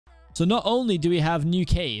So not only do we have new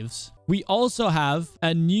caves, we also have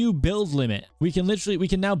a new build limit. We can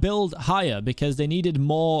now build higher because they needed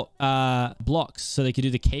more blocks so they could do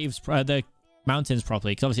the caves, the mountains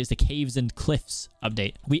properly. Because obviously it's the caves and cliffs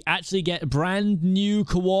update. We actually get brand new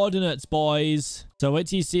coordinates, boys. So wait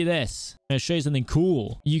till you see this. I'm going to show you something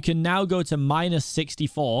cool. You can now go to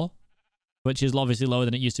 -64, which is obviously lower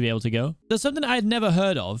than it used to be able to go. There's something I had never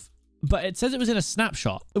heard of, but it says it was in a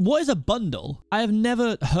snapshot. What is a bundle? I have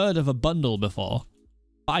never heard of a bundle before.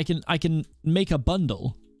 I can make a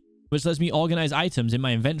bundle, which lets me organize items in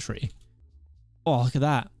my inventory. Oh, look at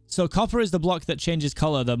that. So copper is the block that changes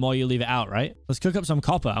color the more you leave it out, right? Let's cook up some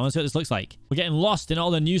copper. I want to see what this looks like. We're getting lost in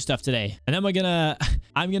all the new stuff today. And then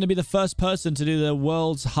I'm going to be the first person to do the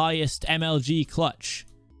world's highest MLG clutch.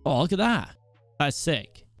 Oh, look at that. That's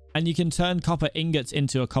sick. And you can turn copper ingots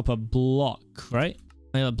into a copper block, right?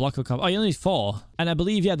 A block of copper. Oh, you only need 4. And I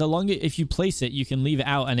believe, yeah, the longer, if you place it, you can leave it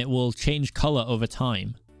out and it will change color over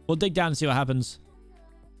time. We'll dig down and see what happens.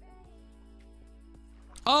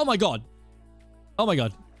 Oh my God. Oh my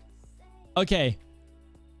God. Okay.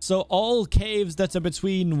 So all caves that are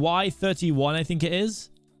between Y31, I think it is,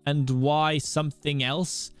 and Y something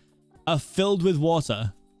else are filled with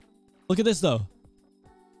water. Look at this though.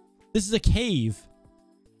 This is a cave.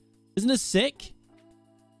 Isn't this sick?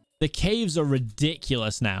 The caves are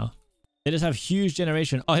ridiculous now. They just have huge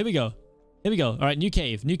generation. Oh, here we go. Here we go. All right, new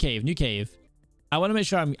cave, new cave, new cave. I want to make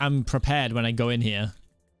sure I'm prepared when I go in here.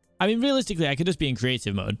 I mean, realistically, I could just be in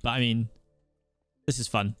creative mode, but I mean, this is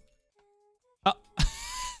fun. Oh.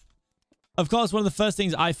 Of course, one of the first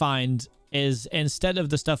things I find is instead of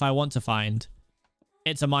the stuff I want to find,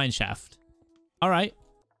 it's a mine shaft. All right.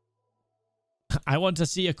 I want to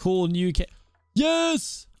see a cool new cave.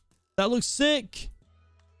 Yes! That looks sick.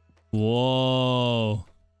 Whoa.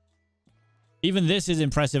 Even this is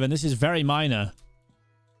impressive, and this is very minor.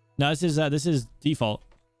 No, this is default.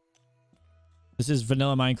 This is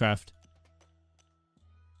vanilla Minecraft.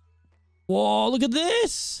 Whoa, look at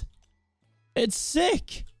this. It's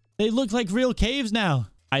sick. They look like real caves now.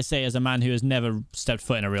 I say as a man who has never stepped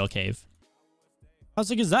foot in a real cave. How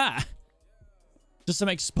sick is that? Just some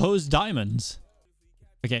exposed diamonds.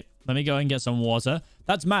 Okay, let me go and get some water.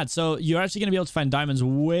 That's mad. So you're actually going to be able to find diamonds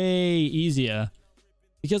way easier.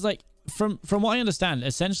 Because like, from what I understand,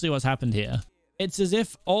 essentially what's happened here, it's as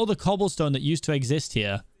if all the cobblestone that used to exist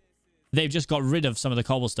here, they've just got rid of some of the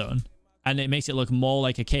cobblestone. And it makes it look more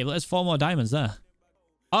like a cave. There's 4 more diamonds there.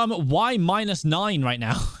 Why -9 right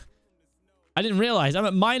now? I didn't realize. I'm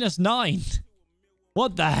at -9.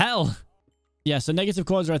 What the hell? Yeah, so negative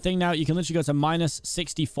chords are a thing now. You can literally go to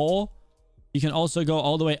 -64. You can also go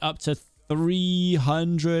all the way up to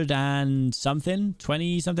 300 and something.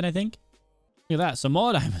 20 something, I think. Look at that. Some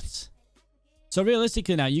more diamonds. So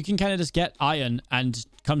realistically now, you can kind of just get iron and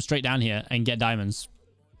come straight down here and get diamonds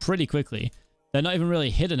pretty quickly. They're not even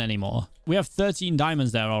really hidden anymore. We have 13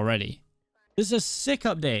 diamonds there already. This is a sick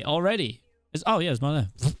update already. Oh, yeah, there's more there.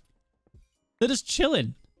 They're just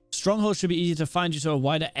chilling. Strongholds should be easy to find due to a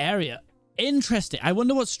wider area. Interesting. I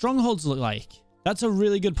wonder what strongholds look like. That's a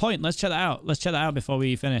really good point. Let's check that out. Let's check that out before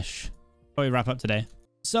we finish. Before we wrap up today.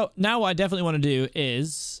 So now what I definitely want to do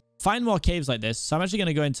is find more caves like this. So I'm actually going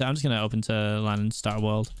to go into... I'm just going to open to land and start a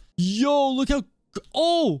world. Yo, look how...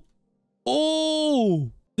 Oh!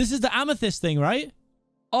 Oh! This is the amethyst thing, right?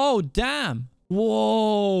 Oh, damn.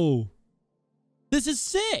 Whoa. This is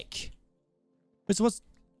sick. Wait, so what's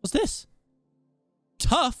this?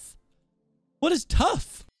 Tough? What is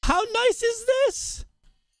tough? How nice is this?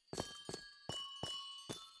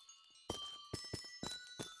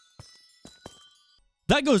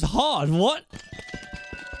 That goes hard. What?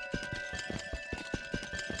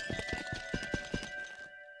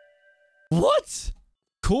 What?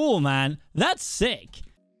 Cool, man. That's sick.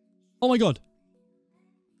 Oh my God.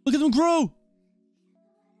 Look at them grow.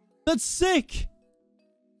 That's sick.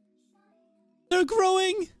 They're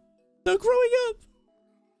growing. They're growing up.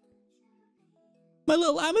 My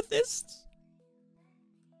little amethysts.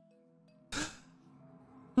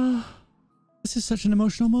 This is such an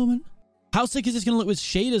emotional moment. How sick is this going to look with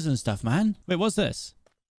shaders and stuff, man? Wait, what's this?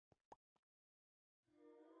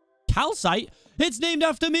 Calcite? It's named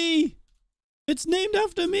after me. It's named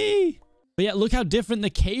after me. But yeah, look how different the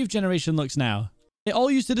cave generation looks now. It all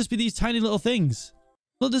used to just be these tiny little things.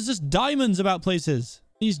 Look, there's just diamonds about places.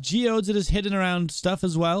 These geodes are just hidden around stuff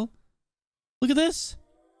as well. Look at this.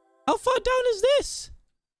 How far down is this?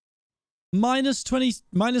 -20,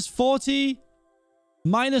 -40,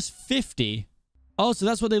 -50. Oh, so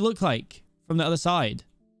that's what they look like from the other side.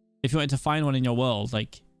 If you wanted to find one in your world,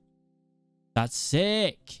 like, that's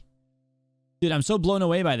sick. Dude, I'm so blown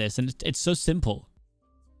away by this, and it's so simple.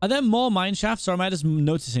 Are there more mine shafts or am I just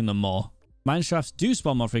noticing them more? Mine shafts do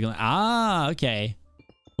spawn more frequently. Ah, okay.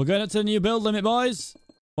 We're going up to the new build limit, boys.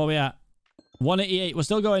 What are we at? 188. We're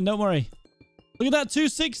still going. Don't worry. Look at that.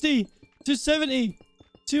 260. 270.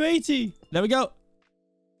 280. There we go.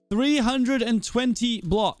 320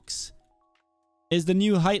 blocks is the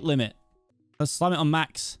new height limit. Let's slam it on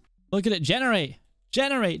max. Look at it. Generate.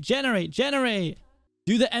 Generate. Generate. Generate.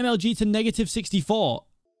 Do the MLG to negative 64.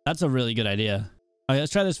 That's a really good idea. Okay,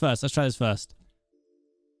 let's try this first. Let's try this first.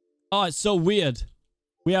 Oh, it's so weird.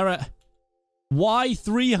 We are at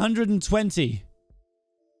Y320.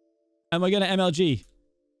 And we're going to MLG.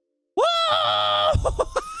 Whoa!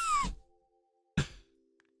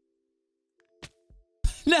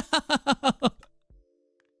 No!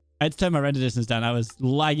 I had to turn my render distance down. I was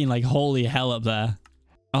lagging like holy hell up there.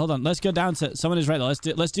 Oh, hold on. Let's go down to... Someone is right there.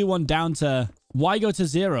 Let's do one down to... Why go to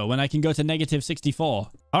 0 when I can go to negative 64?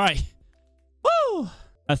 All right. Woo!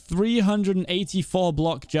 A 384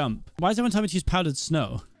 block jump. Why is everyone telling me to use powdered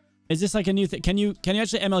snow? Is this like a new thing? Can you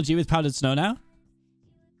actually MLG with powdered snow now?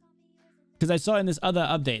 Because I saw in this other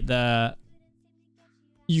update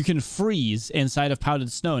you can freeze inside of powdered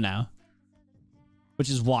snow now, which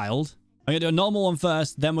is wild. I'm gonna do a normal one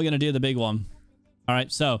first, then we're gonna do the big one. All right,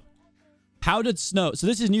 so powdered snow. So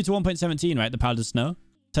this is new to 1.17, right? The powdered snow.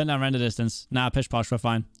 Turn down render distance. Nah, pish posh, we're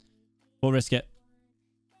fine. We'll risk it.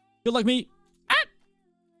 Good luck, me. Ah!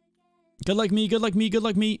 Good luck, me. Good luck, me. Good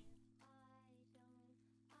luck, me.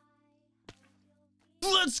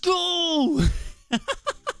 Let's go!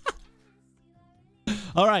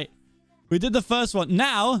 All right. We did the first one.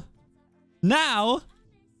 Now,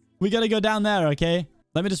 we got to go down there, okay?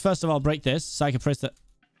 Let me just first of all break this so I can press that.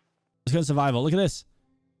 Let's go in survival. Look at this.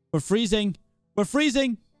 We're freezing. We're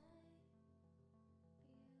freezing.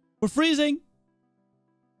 We're freezing.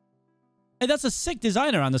 Hey, that's a sick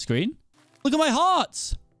designer on the screen. Look at my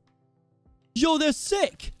hearts. Yo, they're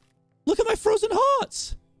sick. Look at my frozen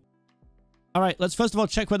hearts. All right, let's first of all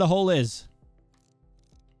check where the hole is.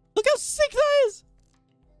 Look how sick that is.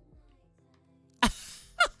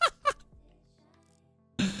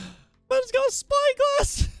 Man's got a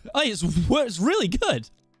spyglass. Oh, it's really good.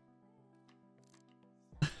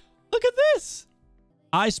 Look at this.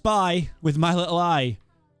 I spy with my little eye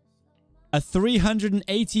a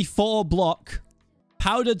 384 block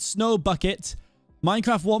powdered snow bucket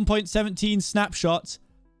Minecraft 1.17 snapshot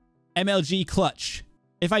MLG clutch.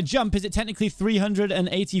 If I jump, is it technically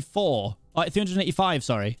 384? Oh, 385,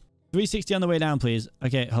 sorry. 360 on the way down, please.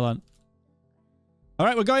 Okay, hold on. All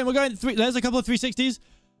right, we're going. There's a couple of 360s.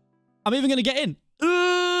 I'm even going to get in.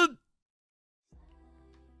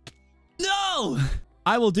 No!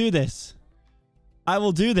 I will do this. I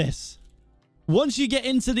will do this. Once you get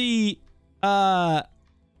into the...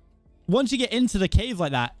 Once you get into the cave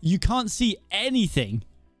like that, you can't see anything.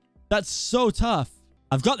 That's so tough.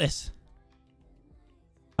 I've got this.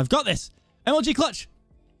 I've got this. MLG clutch.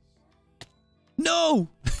 No!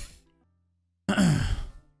 Come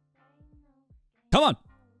on.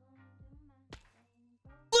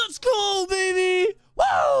 Let's go, baby.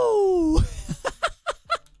 Whoa!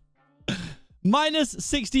 Minus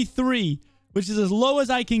 63, which is as low as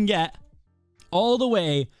I can get, all the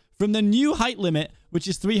way from the new height limit, which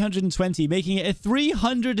is 320, making it a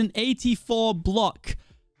 384 block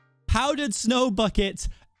powdered snow bucket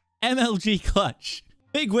MLG clutch.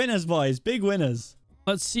 Big winners, boys. Big winners.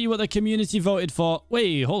 Let's see what the community voted for.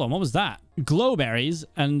 Wait, hold on. What was that? Glow berries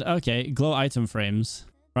and, okay, glow item frames.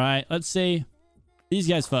 Right, let's see. These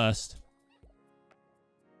guys first.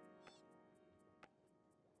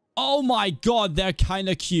 Oh my god, they're kind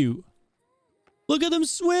of cute. Look at them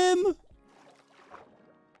swim.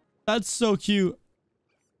 That's so cute.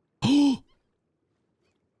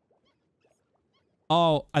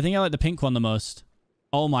 Oh, I think I like the pink one the most.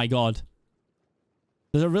 Oh my god.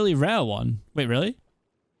 There's a really rare one. Wait, really?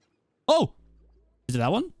 Oh! Is it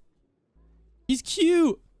that one? He's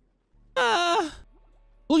cute. Ah!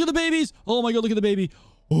 Look at the babies. Oh my god, look at the baby.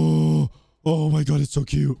 Oh my god, it's so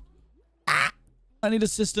cute. Ah! I need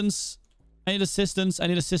assistance. I need assistance. I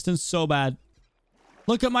need assistance so bad.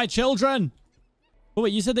 Look at my children. Oh,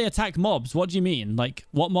 wait, you said they attack mobs. What do you mean? Like,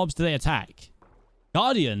 what mobs do they attack?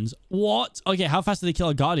 Guardians? What? Okay, how fast do they kill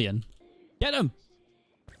a guardian? Get him.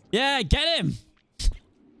 Yeah, get him.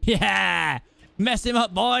 Yeah. Mess him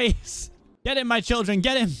up, boys. Get him, my children.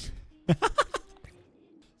 Get him.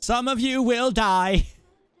 Some of you will die.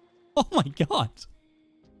 Oh, my God.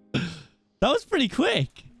 That was pretty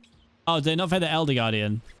quick. Oh, did they not fight the Elder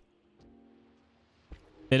Guardian?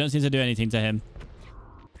 They don't seem to do anything to him.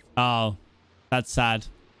 Oh, that's sad.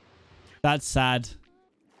 That's sad.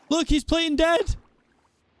 Look, he's playing dead.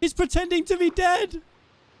 He's pretending to be dead.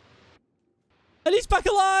 And he's back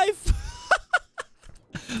alive.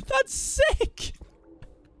 That's sick.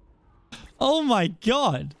 Oh my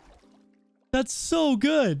God. That's so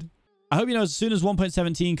good. I hope you know as soon as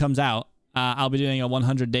 1.17 comes out, I'll be doing a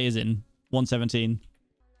 100 days in 117.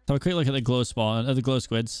 So a quick look at the glow spawn, the glow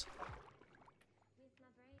squids.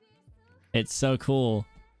 It's so cool.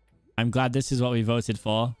 I'm glad this is what we voted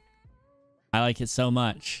for. I like it so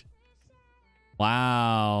much.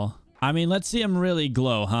 Wow. I mean, let's see him really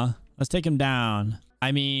glow, huh? Let's take him down.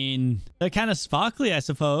 I mean, they're kind of sparkly, I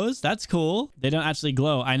suppose. That's cool. They don't actually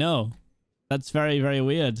glow. I know. That's very, very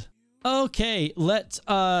weird. Okay, let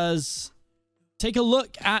us take a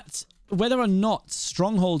look at whether or not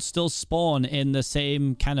strongholds still spawn in the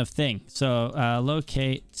same kind of thing. So,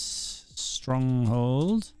 locate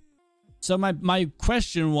stronghold. So my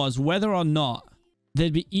question was whether or not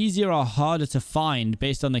they'd be easier or harder to find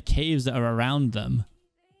based on the caves that are around them.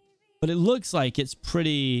 But it looks like it's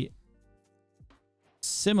pretty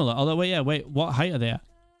similar. Although, wait, what height are they at?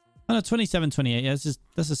 Oh, no, 27, 28. Yeah,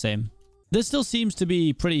 that's the same. This still seems to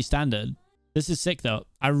be pretty standard. This is sick, though.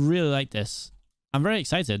 I really like this. I'm very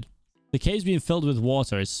excited. The caves being filled with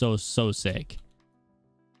water is so sick.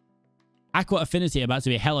 Aqua Affinity about to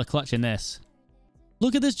be hella clutch in this.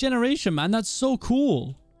 Look at this generation, man. That's so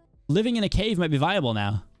cool. Living in a cave might be viable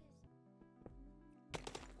now.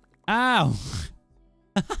 Ow.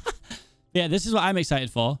 Yeah, this is what I'm excited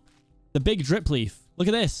for. The big drip leaf. Look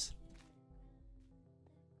at this.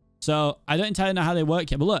 So, I don't entirely know how they work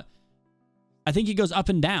yet, but look. I think it goes up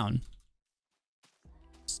and down.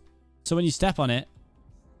 So when you step on it,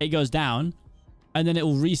 it goes down, and then it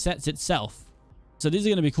will reset itself. So these are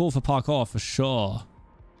going to be cool for parkour for sure.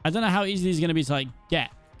 I don't know how easy these are going to be to like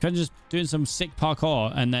get. Kind of just doing some sick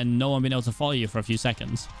parkour and then no one being able to follow you for a few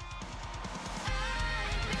seconds.